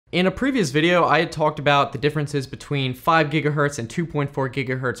In a previous video, I had talked about the differences between 5 gigahertz and 2.4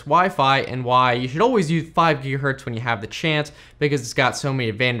 gigahertz Wi-Fi and why you should always use 5 gigahertz when you have the chance because it's got so many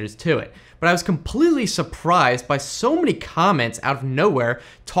advantages to it. But I was completely surprised by so many comments out of nowhere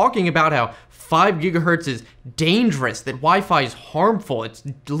talking about how 5 gigahertz is dangerous, that Wi-Fi is harmful, it's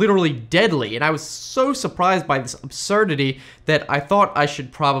literally deadly, and I was so surprised by this absurdity that I thought I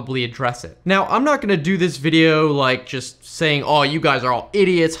should probably address it. Now, I'm not gonna do this video like just saying, oh, you guys are all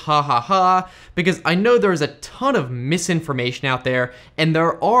idiots, ha ha ha, because I know there's a ton of misinformation out there, and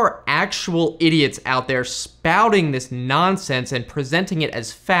there are actual idiots out there spouting this nonsense and presenting it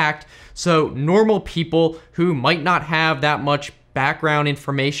as fact, so normal people who might not have that much background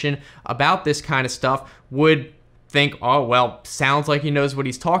information about this kind of stuff would think, oh, well, sounds like he knows what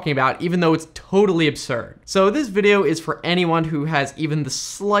he's talking about, even though it's totally absurd. So this video is for anyone who has even the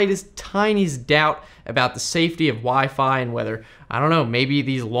slightest, tiniest doubt about the safety of Wi-Fi and whether, I don't know, maybe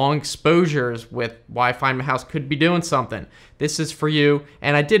these long exposures with Wi-Fi in my house could be doing something. This is for you,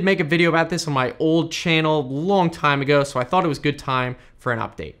 and I did make a video about this on my old channel a long time ago, so I thought it was a good time for an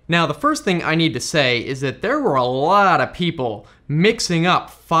update. Now, the first thing I need to say is that there were a lot of people mixing up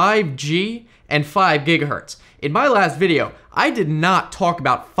 5G and 5 gigahertz. In my last video, I did not talk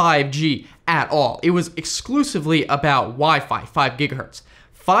about 5G at all. It was exclusively about Wi-Fi, 5 gigahertz.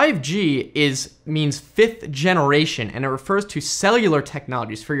 5G means 5th generation, and it refers to cellular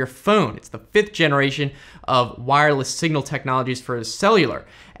technologies for your phone. It's the 5th generation of wireless signal technologies for cellular.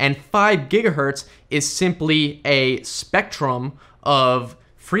 And 5 gigahertz is simply a spectrum of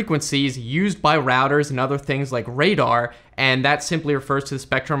frequencies used by routers and other things like radar, and that simply refers to the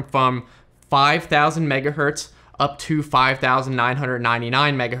spectrum from 5,000 megahertz up to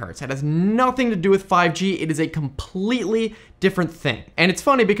 5,999 megahertz. It has nothing to do with 5G. It is a completely different thing. And it's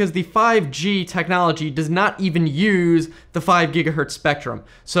funny because the 5G technology does not even use the 5 gigahertz spectrum.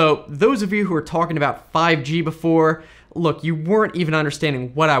 So those of you who were talking about 5G before, look, you weren't even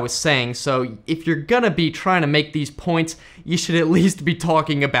understanding what I was saying, so if you're gonna be trying to make these points, you should at least be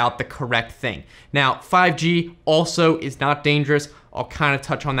talking about the correct thing. Now, 5G also is not dangerous. I'll kind of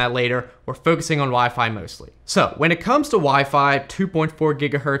touch on that later. We're focusing on Wi-Fi mostly. So, when it comes to Wi-Fi, 2.4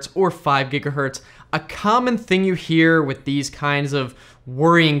 gigahertz or 5 gigahertz, a common thing you hear with these kinds of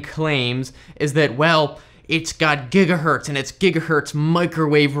worrying claims is that, well, it's got gigahertz and it's gigahertz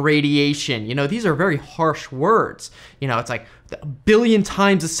microwave radiation. You know, these are very harsh words. You know, it's like a billion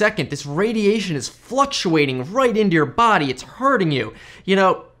times a second. This radiation is fluctuating right into your body. It's hurting you. You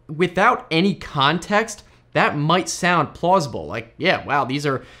know, without any context, that might sound plausible. Like, yeah, wow, these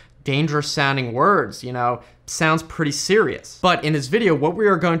are dangerous sounding words, you know, sounds pretty serious. But in this video, what we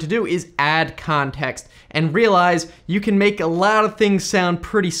are going to do is add context and realize you can make a lot of things sound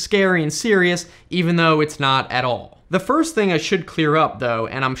pretty scary and serious, even though it's not at all. The first thing I should clear up though,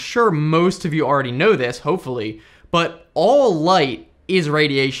 and I'm sure most of you already know this, hopefully, but all light is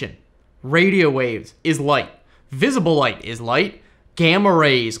radiation. Radio waves is light. Visible light is light. Gamma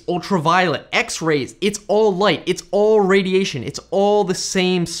rays, ultraviolet, X-rays, it's all light, it's all radiation, it's all the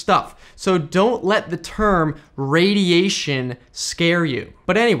same stuff. So don't let the term radiation scare you.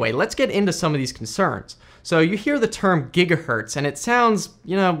 But anyway, let's get into some of these concerns. So you hear the term gigahertz and it sounds,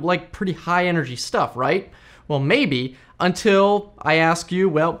 you know, like pretty high energy stuff, right? Well, maybe until I ask you,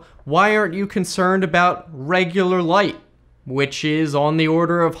 well, why aren't you concerned about regular light, which is on the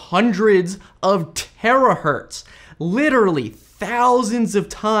order of hundreds of terahertz, literally thousands of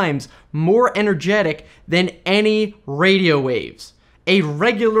times more energetic than any radio waves. A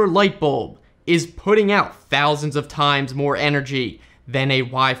regular light bulb is putting out thousands of times more energy than a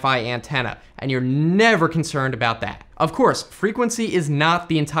Wi-Fi antenna, and you're never concerned about that. Of course, frequency is not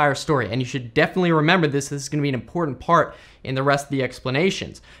the entire story, and you should definitely remember this. This is going to be an important part in the rest of the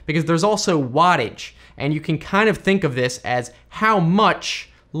explanations, because there's also wattage, and you can kind of think of this as how much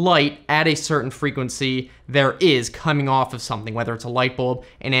light at a certain frequency there is coming off of something, whether it's a light bulb,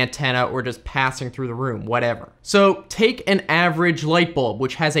 an antenna, or just passing through the room, whatever. So take an average light bulb,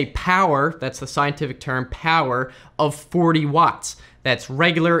 which has a power, that's the scientific term, power of 40 watts. That's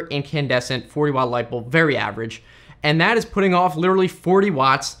regular incandescent 40 watt light bulb, very average. And that is putting off literally 40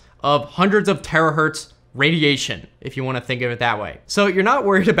 watts of hundreds of terahertz radiation, if you want to think of it that way. So you're not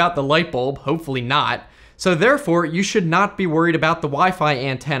worried about the light bulb, hopefully not. So therefore, you should not be worried about the Wi-Fi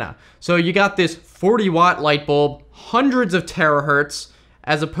antenna. So you got this 40 watt light bulb, hundreds of terahertz,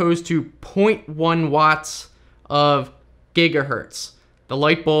 as opposed to 0.1 watts of gigahertz. The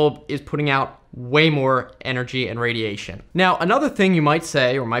light bulb is putting out way more energy and radiation. Now, another thing you might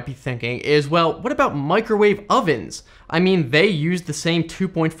say, or might be thinking, is, well, what about microwave ovens? I mean, they use the same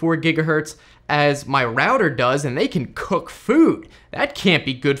 2.4 gigahertz as my router does, and they can cook food. That can't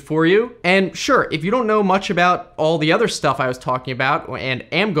be good for you. And sure, if you don't know much about all the other stuff I was talking about and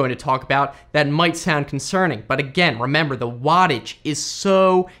am going to talk about, that might sound concerning. But again, remember, the wattage is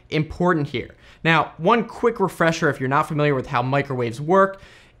so important here. Now, one quick refresher if you're not familiar with how microwaves work,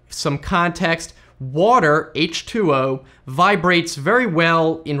 some context. Water, H2O, vibrates very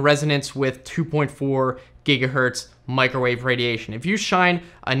well in resonance with 2.4 gigahertz microwave radiation. If you shine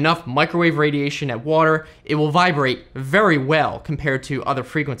enough microwave radiation at water, it will vibrate very well compared to other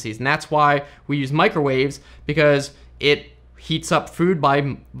frequencies. And that's why we use microwaves, because it heats up food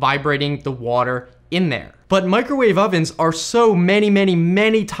by vibrating the water in there. But microwave ovens are so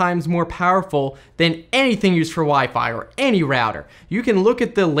many times more powerful than anything used for Wi-Fi or any router. You can look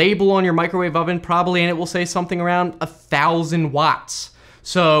at the label on your microwave oven probably and it will say something around 1,000 watts.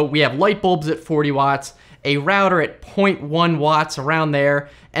 So we have light bulbs at 40 watts, a router at 0.1 watts around there,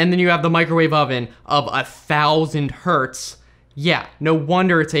 and then you have the microwave oven of 1,000 hertz. Yeah, no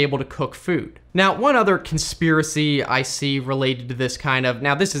wonder it's able to cook food. Now, one other conspiracy I see related to this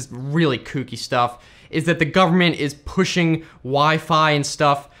now this is really kooky stuff, is that the government is pushing Wi-Fi and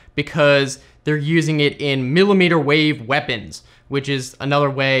stuff because they're using it in millimeter wave weapons, which is another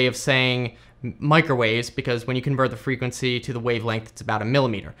way of saying microwaves, because when you convert the frequency to the wavelength, it's about a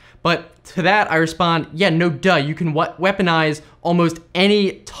millimeter. But to that, I respond, yeah, no duh, you can weaponize almost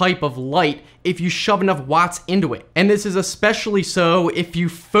any type of light if you shove enough watts into it. And this is especially so if you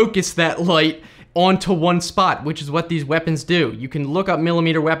focus that light onto one spot, which is what these weapons do. You can look up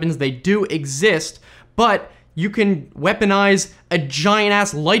millimeter weapons, they do exist, but you can weaponize a giant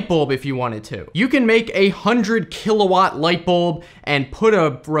ass light bulb if you wanted to. You can make a 100 kilowatt light bulb and put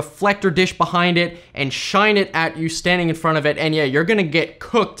a reflector dish behind it and shine it at you standing in front of it, and yeah, you're gonna get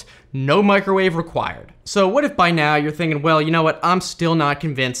cooked, no microwave required. So what if by now you're thinking, well, you know what, I'm still not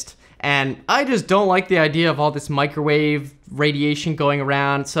convinced, and I just don't like the idea of all this microwave radiation going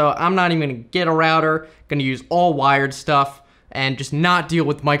around, so I'm not even gonna get a router, gonna use all wired stuff, and just not deal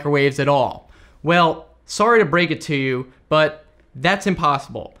with microwaves at all. Well, sorry to break it to you, but that's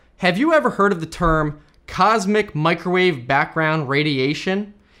impossible. Have you ever heard of the term cosmic microwave background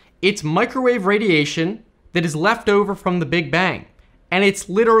radiation? It's microwave radiation that is left over from the Big Bang, and it's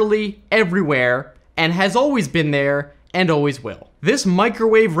literally everywhere and has always been there and always will. This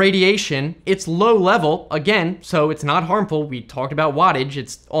microwave radiation, it's low level, again, so it's not harmful. We talked about wattage,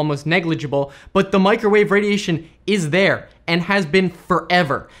 it's almost negligible, but the microwave radiation is there and has been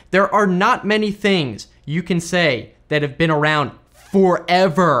forever. There are not many things you can say that have been around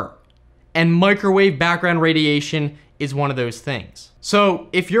forever, and microwave background radiation is one of those things. So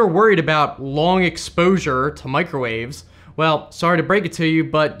if you're worried about long exposure to microwaves, well, sorry to break it to you,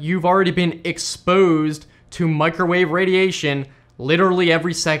 but you've already been exposed to microwave radiation literally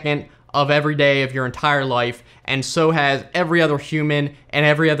every second of every day of your entire life, and so has every other human and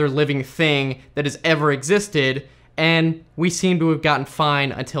every other living thing that has ever existed, and we seem to have gotten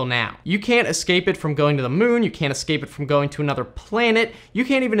fine until now. You can't escape it from going to the moon, you can't escape it from going to another planet, you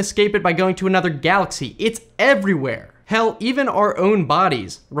can't even escape it by going to another galaxy. It's everywhere. Hell, even our own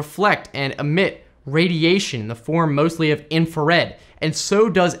bodies reflect and emit radiation in the form mostly of infrared, and so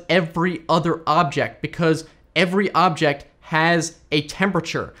does every other object, because every object has a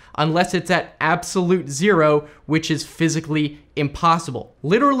temperature, unless it's at absolute zero, which is physically impossible.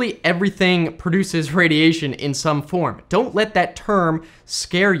 Literally everything produces radiation in some form. Don't let that term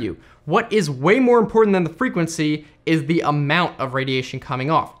scare you. What is way more important than the frequency is the amount of radiation coming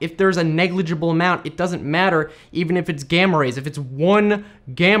off. If there's a negligible amount, it doesn't matter, even if it's gamma rays. If it's one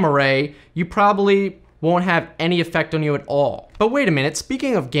gamma ray, you probably won't have any effect on you at all. But wait a minute,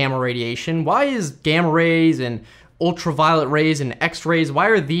 speaking of gamma radiation, why is gamma rays and ultraviolet rays and X-rays, why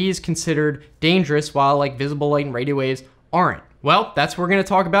are these considered dangerous while like visible light and radio waves aren't? Well, that's what we're gonna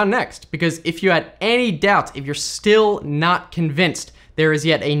talk about next, because if you had any doubts, if you're still not convinced, there is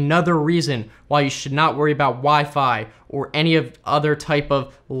yet another reason why you should not worry about Wi-Fi or any of other type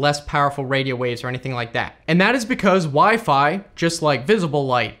of less powerful radio waves or anything like that. And that is because Wi-Fi, just like visible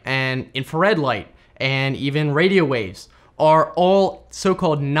light and infrared light and even radio waves, are all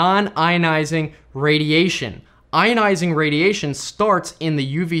so-called non-ionizing radiation. Ionizing radiation starts in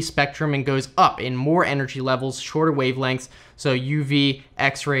the UV spectrum and goes up in more energy levels, shorter wavelengths, so UV,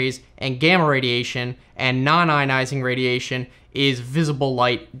 X-rays, and gamma radiation, and non-ionizing radiation is visible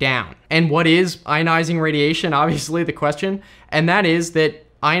light down. And what is ionizing radiation? Obviously the question, and that is that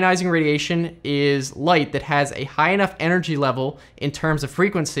ionizing radiation is light that has a high enough energy level in terms of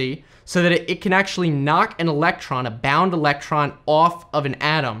frequency so that it can actually knock an electron, a bound electron, off of an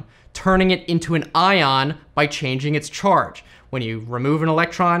atom, turning it into an ion by changing its charge. When you remove an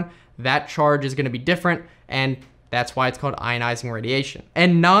electron, that charge is going to be different, and that's why it's called ionizing radiation.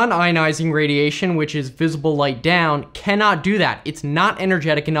 And non-ionizing radiation, which is visible light down, cannot do that. It's not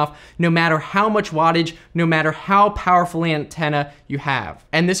energetic enough, no matter how much wattage, no matter how powerful an antenna you have.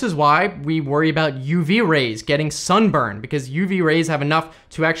 And this is why we worry about UV rays, getting sunburn, because UV rays have enough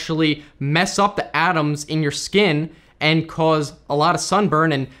to actually mess up the atoms in your skin and cause a lot of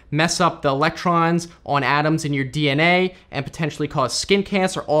sunburn and mess up the electrons on atoms in your DNA and potentially cause skin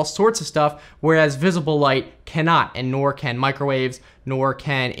cancer, all sorts of stuff, whereas visible light cannot, and nor can microwaves, nor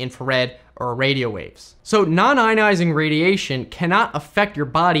can infrared or radio waves. So non-ionizing radiation cannot affect your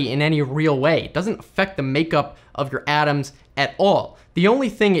body in any real way. It doesn't affect the makeup of your atoms at all. The only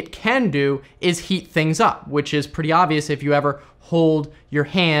thing it can do is heat things up, which is pretty obvious if you ever hold your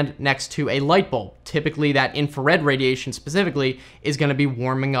hand next to a light bulb. Typically that infrared radiation specifically is going to be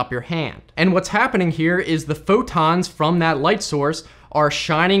warming up your hand. And what's happening here is the photons from that light source are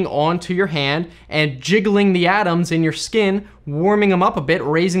shining onto your hand and jiggling the atoms in your skin, warming them up a bit,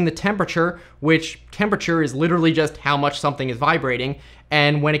 raising the temperature, which temperature is literally just how much something is vibrating.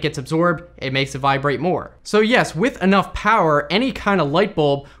 And when it gets absorbed, it makes it vibrate more. So yes, with enough power, any kind of light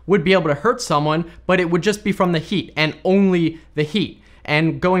bulb would be able to hurt someone, but it would just be from the heat and only the heat.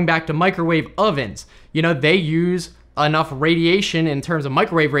 And going back to microwave ovens, you know, they use enough radiation in terms of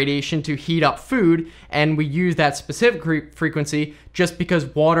microwave radiation to heat up food, and we use that specific frequency just because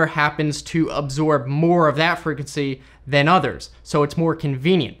water happens to absorb more of that frequency than others, so it's more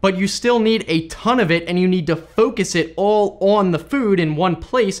convenient. But you still need a ton of it, and you need to focus it all on the food in one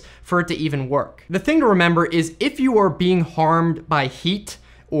place for it to even work. The thing to remember is if you are being harmed by heat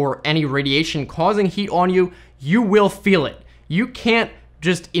or any radiation causing heat on you, you will feel it. You can't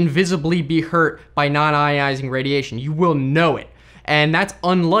just invisibly be hurt by non-ionizing radiation. You will know it. And that's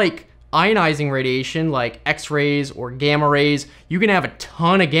unlike ionizing radiation like X-rays or gamma rays. You can have a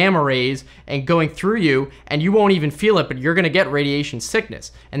ton of gamma rays and going through you and you won't even feel it, but you're gonna get radiation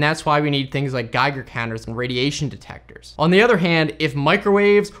sickness. And that's why we need things like Geiger counters and radiation detectors. On the other hand, if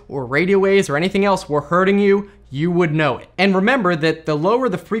microwaves or radio waves or anything else were hurting you, you would know it. And remember that the lower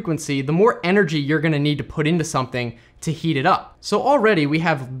the frequency, the more energy you're gonna need to put into something to heat it up. So already we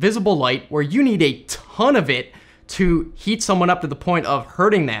have visible light where you need a ton of it to heat someone up to the point of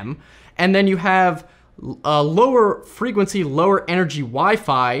hurting them. And then you have a lower frequency, lower energy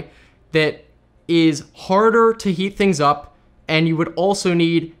Wi-Fi that is harder to heat things up, and you would also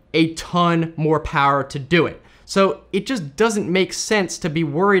need a ton more power to do it. So it just doesn't make sense to be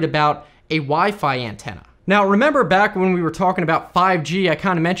worried about a Wi-Fi antenna. Now remember back when we were talking about 5G, I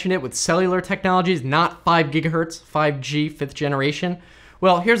kind of mentioned it with cellular technologies, not 5 gigahertz, 5G, 5th generation.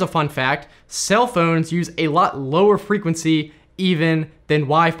 Well, here's a fun fact. Cell phones use a lot lower frequency even than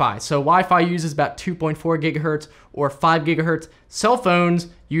Wi-Fi. So Wi-Fi uses about 2.4 gigahertz or 5 gigahertz. Cell phones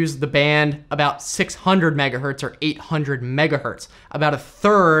use the band about 600 megahertz or 800 megahertz, about a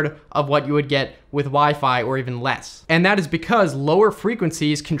third of what you would get with Wi-Fi or even less. And that is because lower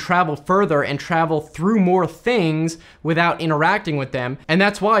frequencies can travel further and travel through more things without interacting with them. And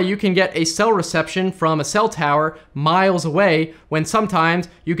that's why you can get a cell reception from a cell tower miles away when sometimes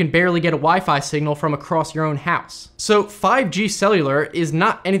you can barely get a Wi-Fi signal from across your own house. So 5G cellular is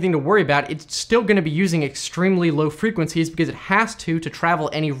not anything to worry about. It's still going to be using extremely low frequencies because it has to travel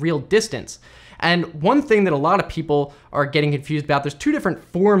any real distance. And one thing that a lot of people are getting confused about, there's two different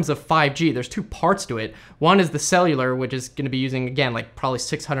forms of 5G. There's two parts to it. One is the cellular, which is going to be using, again, like probably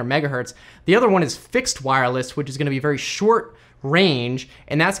 600 megahertz. The other one is fixed wireless, which is going to be very short range,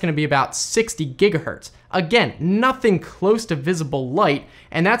 and that's going to be about 60 gigahertz. Again, nothing close to visible light,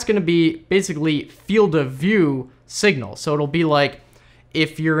 and that's going to be basically field of view signal. So it'll be like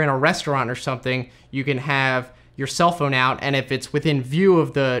if you're in a restaurant or something, you can have your cell phone out, and if it's within view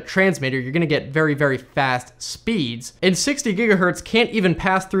of the transmitter, you're gonna get very, very fast speeds. And 60 gigahertz can't even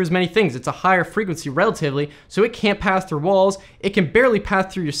pass through as many things. It's a higher frequency relatively, so it can't pass through walls, it can barely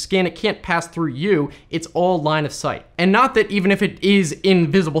pass through your skin, it can't pass through you, it's all line of sight. And not that even if it is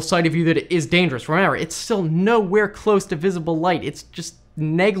in visible sight of you that it is dangerous. Remember, it's still nowhere close to visible light, it's just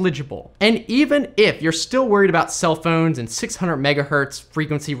negligible. And even if you're still worried about cell phones and 600 megahertz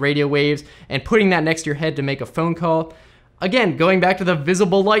frequency radio waves and putting that next to your head to make a phone call, again, going back to the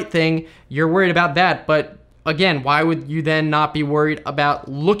visible light thing, you're worried about that, but again, why would you then not be worried about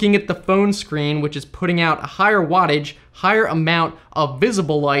looking at the phone screen, which is putting out a higher wattage, higher amount of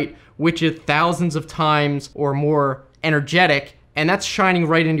visible light, which is thousands of times or more energetic, and that's shining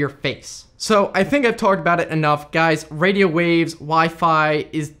right into your face. So I think I've talked about it enough. Guys, radio waves, Wi-Fi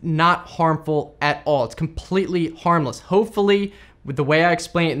is not harmful at all. It's completely harmless. Hopefully, with the way I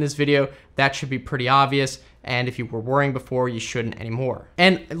explain it in this video, that should be pretty obvious. and if you were worrying before, you shouldn't anymore.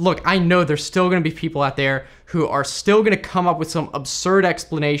 And look, I know there's still gonna be people out there who are still gonna come up with some absurd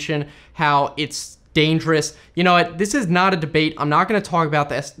explanation how it's dangerous. You know what? This is not a debate. I'm not gonna talk about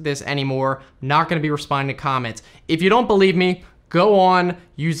this anymore. I'm not gonna be responding to comments. If you don't believe me, go on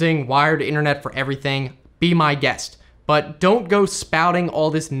using wired internet for everything. Be my guest. But don't go spouting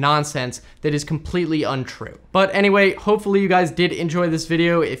all this nonsense that is completely untrue. But anyway, hopefully you guys did enjoy this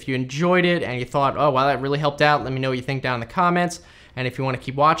video. If you enjoyed it and you thought, oh, wow, that really helped out, let me know what you think down in the comments. And if you want to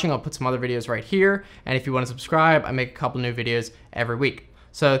keep watching, I'll put some other videos right here. And if you want to subscribe, I make a couple new videos every week.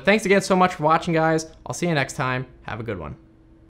 So thanks again so much for watching, guys. I'll see you next time. Have a good one.